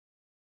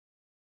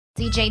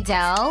DJ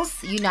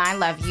Delz, you know I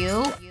love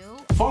you.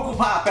 Funko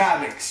Pop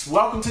addicts,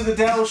 welcome to the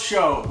Delz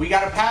Show. We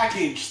got a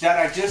package that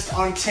I just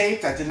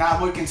untaped. I did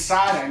not look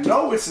inside. I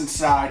know what's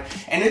inside,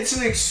 and it's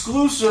an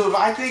exclusive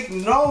I think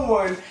no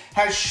one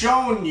has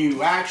shown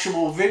you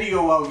actual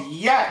video of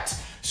yet.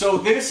 So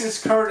this is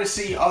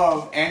courtesy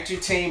of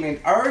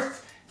Entertainment Earth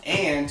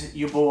and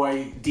your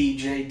boy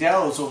DJ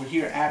Delz over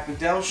here at the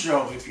Delz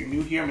Show. If you're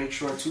new here, make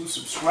sure to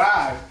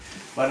subscribe.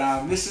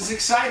 But this is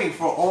exciting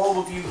for all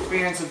of you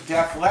fans of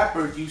Def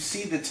Leppard. You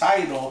see the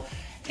title,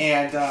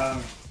 and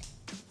got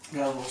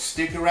a little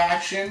sticker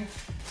action.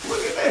 Look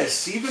at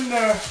this. Even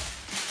their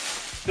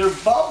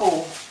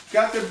bubble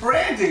got their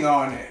branding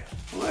on it.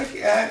 Look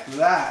at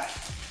that.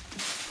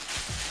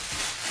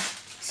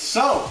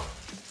 So,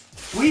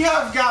 we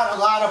have got a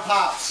lot of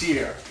pops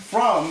here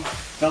from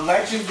the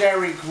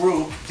legendary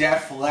group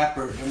Def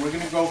Leppard, and we're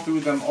going to go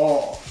through them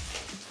all.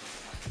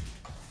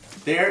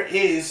 There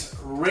is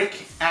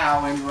Rick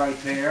Allen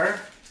right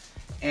there,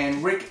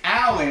 and Rick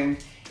Allen,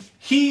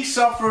 he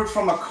suffered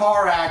from a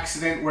car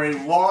accident where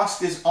he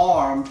lost his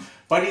arm,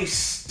 but he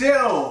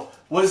still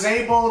was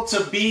able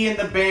to be in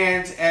the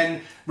band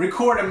and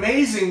record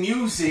amazing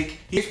music.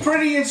 It's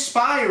pretty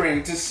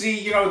inspiring to see,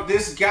 you know,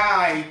 this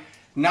guy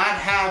not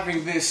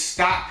having this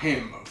stop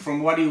him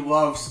from what he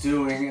loves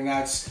doing, and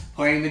that's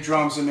playing the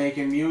drums and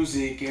making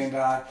music. And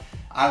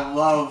I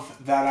love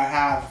that I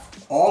have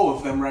all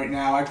of them right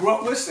now. I grew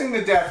up listening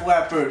to Def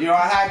Leppard. You know,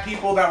 I had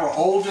people that were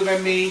older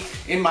than me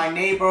in my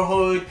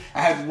neighborhood.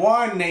 I had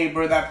one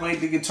neighbor that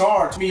played the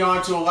guitar. Took me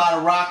on to a lot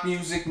of rock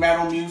music,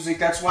 metal music.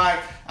 That's why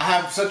I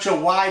have such a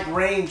wide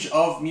range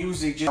of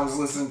music. I was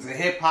listening to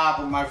hip hop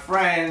with my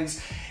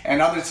friends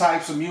and other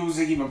types of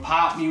music, even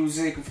pop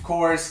music, of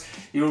course.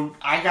 You know,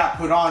 I got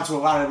put on to a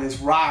lot of this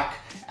rock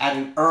at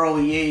an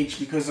early age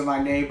because of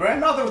my neighbor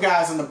and other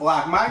guys on the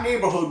block. My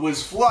neighborhood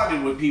was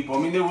flooded with people. I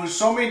mean, there was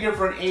so many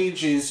different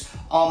ages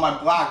on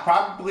my block,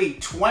 probably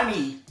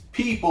 20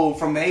 people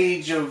from the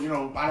age of, you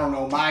know, I don't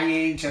know, my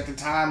age at the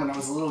time when I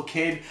was a little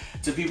kid,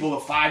 to people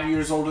of 5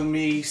 years older than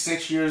me,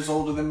 6 years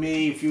older than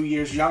me, a few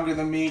years younger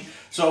than me.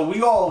 So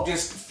we all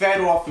just fed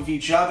off of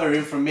each other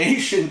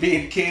information,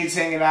 being kids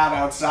hanging out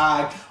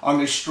outside on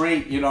the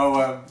street, you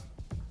know.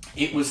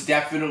 It was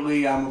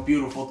definitely a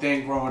beautiful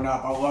thing growing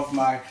up. I love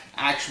my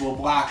actual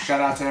block. Shout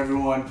out to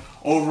everyone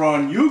over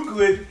on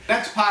Euclid.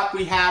 Next pop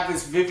we have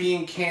is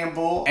Vivian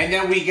Campbell. And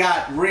then we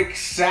got Rick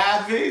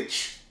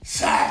Savage.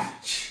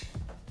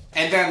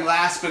 And then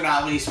last but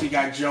not least, we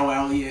got Joe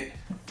Elliott.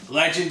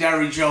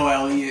 Legendary Joe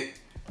Elliott.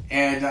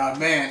 And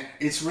man,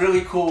 it's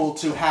really cool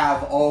to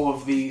have all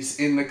of these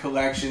in the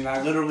collection.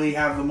 I literally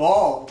have them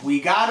all.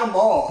 We got them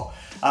all.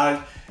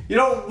 You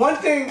know, one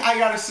thing I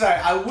gotta say,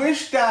 I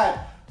wish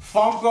that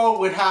Funko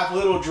would have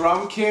little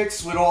drum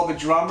kits with all the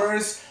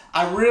drummers.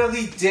 I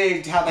really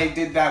digged how they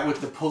did that with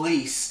the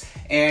Police.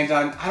 And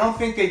I don't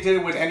think they did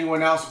it with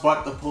anyone else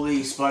but the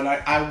Police. But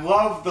I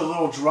love the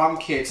little drum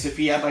kits. If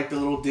he had like the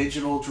little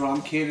digital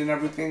drum kit and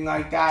everything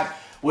like that,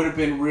 would have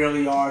been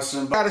really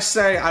awesome. But I gotta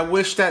say, I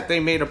wish that they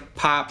made a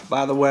pop,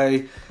 by the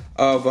way,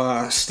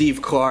 of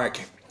Steve Clark.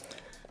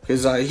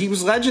 Because he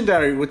was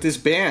legendary with this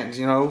band,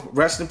 you know.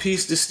 Rest in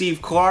peace to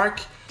Steve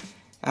Clark.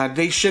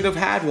 They should have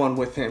had one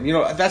with him. You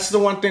know, that's the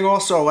one thing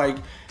also, like,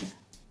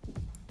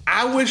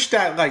 I wish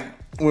that, like,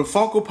 when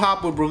Funko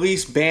Pop would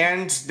release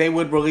bands, they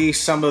would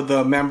release some of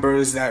the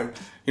members that,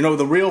 you know,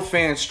 the real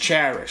fans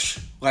cherish.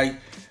 Like,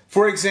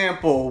 for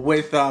example,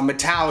 with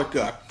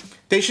Metallica,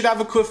 they should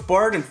have a Cliff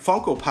Burton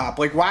Funko Pop.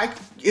 Like, why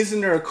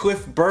isn't there a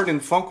Cliff Burton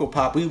Funko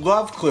Pop? We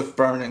love Cliff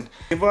Burton.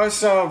 Give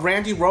us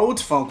Randy Rhoads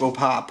Funko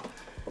Pop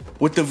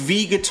with the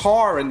V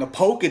guitar and the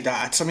polka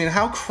dots. I mean,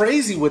 how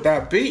crazy would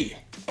that be?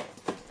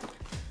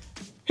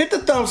 Hit the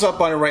thumbs up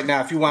button right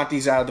now if you want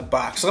these out of the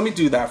box. Let me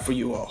do that for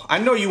you all. I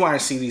know you want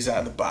to see these out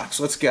of the box.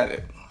 Let's get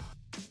it.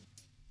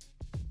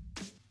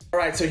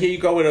 Alright, so here you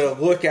go with a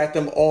look at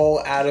them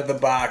all out of the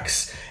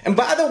box. And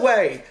by the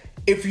way,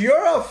 if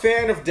you're a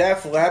fan of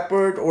Def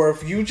Leppard, or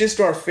if you just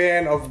are a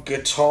fan of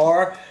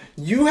guitar,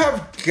 you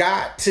have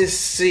got to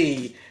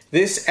see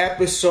this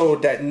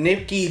episode that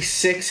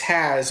Nicky6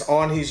 has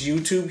on his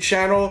YouTube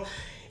channel.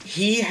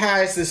 He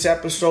has this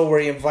episode where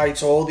he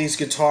invites all these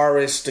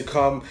guitarists to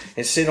come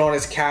and sit on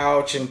his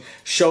couch and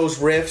shows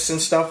riffs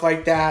and stuff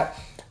like that.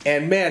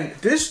 And man,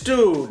 this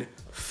dude,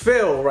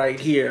 Phil right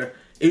here,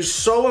 is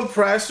so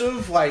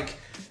impressive. Like,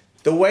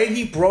 the way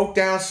he broke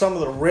down some of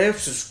the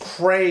riffs is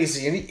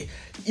crazy. And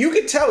you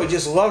can tell he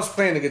just loves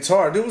playing the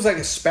guitar. Dude was like a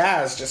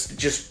spaz,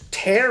 just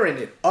tearing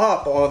it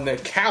up on the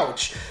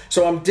couch.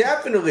 So I'm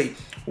definitely,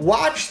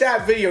 watch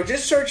that video.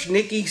 Just search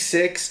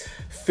Nicky6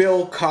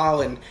 Phil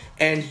Collin,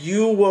 and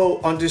you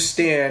will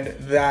understand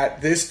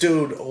that this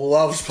dude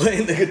loves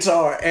playing the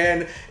guitar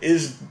and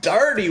is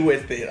dirty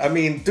with it. I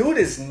mean, dude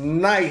is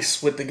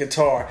nice with the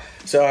guitar.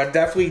 So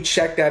definitely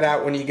check that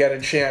out when you get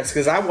a chance,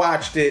 because I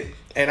watched it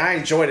and I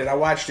enjoyed it. I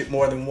watched it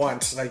more than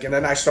once. Like, and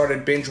then I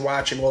started binge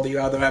watching all the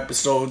other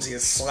episodes. He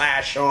has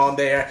Slash on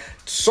there.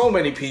 So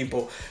many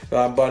people.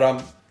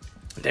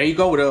 there you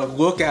go with a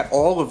look at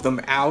all of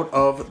them out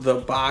of the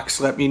box.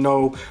 Let me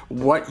know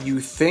what you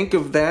think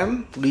of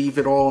them. Leave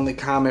it all in the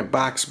comment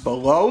box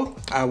below.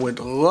 I would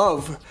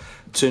love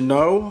to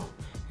know.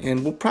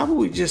 And we'll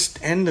probably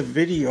just end the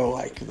video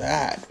like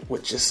that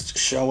with just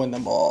showing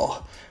them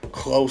all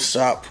close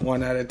up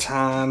one at a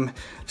time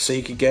so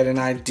you could get an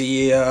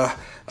idea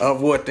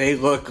of what they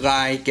look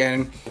like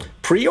and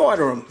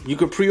pre-order them. You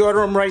can pre-order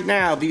them right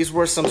now. These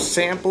were some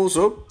samples.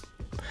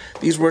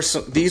 These were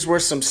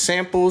some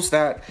samples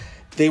that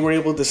they were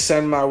able to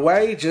send my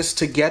way just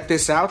to get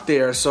this out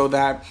there so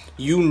that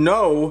you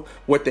know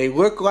what they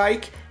look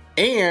like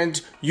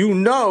and you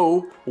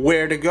know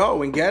where to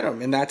go and get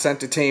them, and that's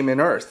Entertainment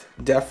Earth.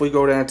 Definitely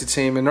go to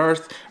Entertainment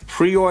Earth,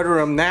 pre-order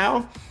them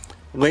now.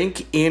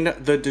 Link in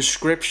the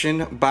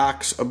description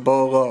box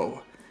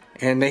below.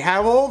 And they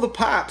have all the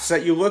pops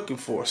that you're looking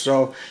for.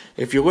 So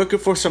if you're looking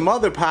for some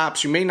other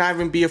pops, you may not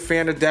even be a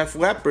fan of Def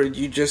Leppard.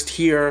 You just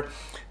hear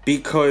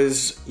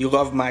because you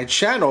love my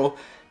channel.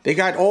 They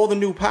got all the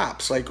new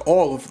pops, like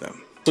all of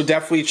them. So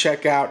definitely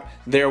check out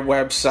their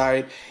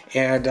website.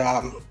 And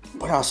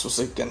what else was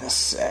I gonna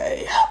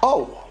say?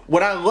 Oh,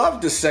 what I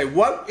love to say,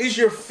 what is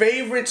your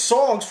favorite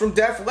songs from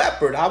Def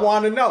Leppard? I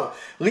want to know.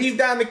 Leave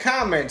down in the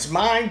comments.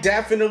 Mine,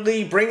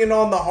 definitely Bringing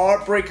on the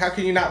Heartbreak. How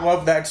can you not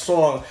love that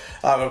song?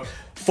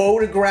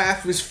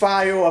 Photograph is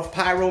fire of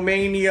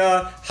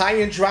Pyromania. High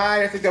and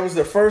Dry, I think that was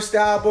their first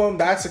album.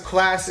 That's a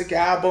classic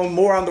album,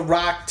 more on the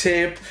rock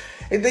tip.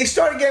 And they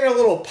started getting a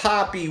little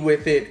poppy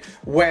with it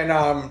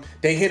when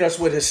they hit us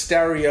with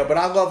Hysteria. But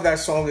I love that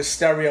song,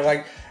 Hysteria.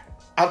 Like,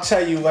 I'll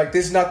tell you, like,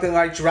 there's nothing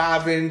like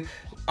driving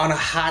on a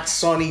hot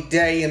sunny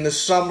day in the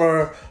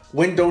summer,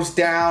 windows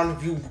down,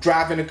 you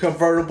driving a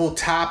convertible,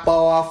 top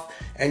off,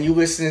 and you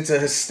listening to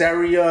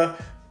Hysteria,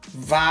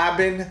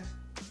 vibing.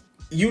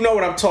 You know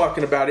what I'm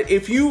talking about.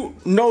 If you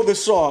know the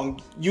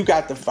song, you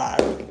got the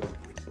vibe.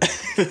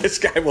 This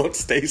guy won't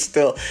stay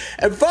still.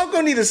 And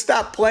Funko need to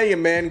stop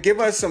playing, man. Give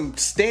us some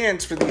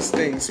stands for these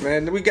things,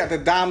 man. We got the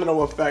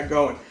domino effect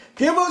going.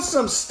 Give us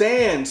some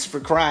stands, for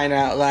crying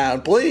out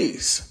loud,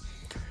 please.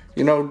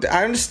 You know,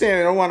 I understand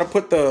I don't want to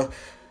put the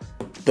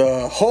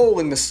hole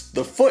in the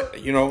foot,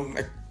 you know.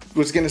 I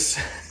was going to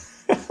say,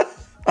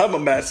 I'm a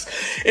mess.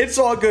 It's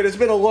all good. It's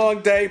been a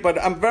long day,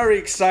 but I'm very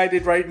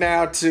excited right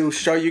now to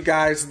show you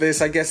guys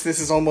this. I guess this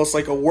is almost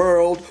like a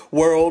world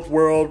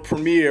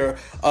premiere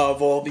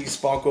of all these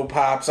Funko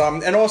Pops.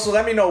 And also,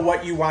 let me know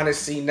what you want to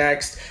see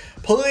next.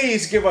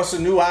 Please give us a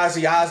new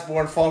Ozzy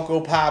Osbourne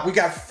Funko Pop. We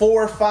got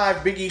 4 or 5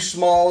 Biggie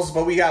Smalls,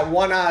 but we got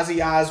 1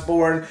 Ozzy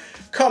Osbourne.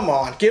 Come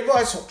on, give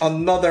us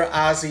another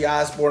Ozzy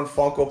Osbourne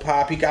Funko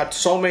Pop. He got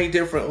so many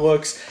different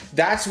looks.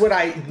 That's what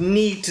I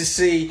need to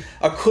see.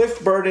 A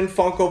Cliff Burton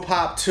Funko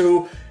Pop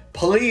too.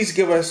 Please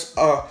give us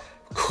a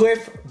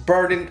Cliff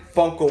Burton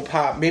Funko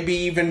Pop. Maybe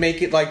even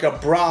make it like a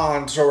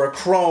bronze or a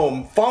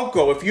chrome.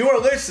 Funko, if you are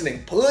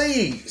listening,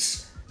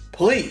 please,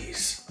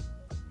 please.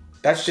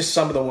 That's just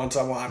some of the ones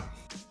I want.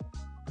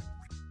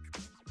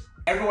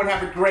 Everyone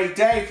have a great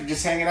day. If you're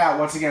just hanging out,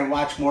 once again,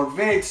 watch more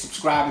vids,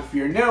 subscribe if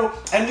you're new,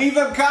 and leave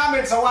them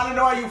comments. I want to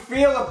know how you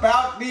feel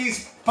about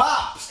these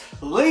pops.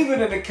 Leave it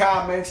in the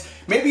comments.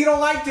 Maybe you don't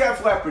like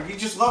Def Leppard. You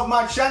just love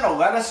my channel.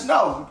 Let us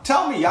know.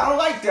 Tell me, I don't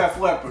like Def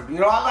Leppard. You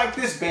know, I like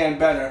this band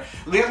better.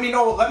 Let me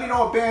know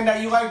a band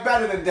that you like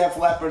better than Def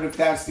Leppard if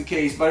that's the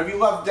case. But if you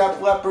love Def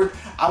Leppard,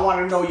 I want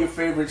to know your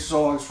favorite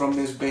songs from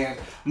this band.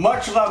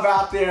 Much love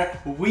out there.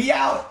 We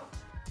out.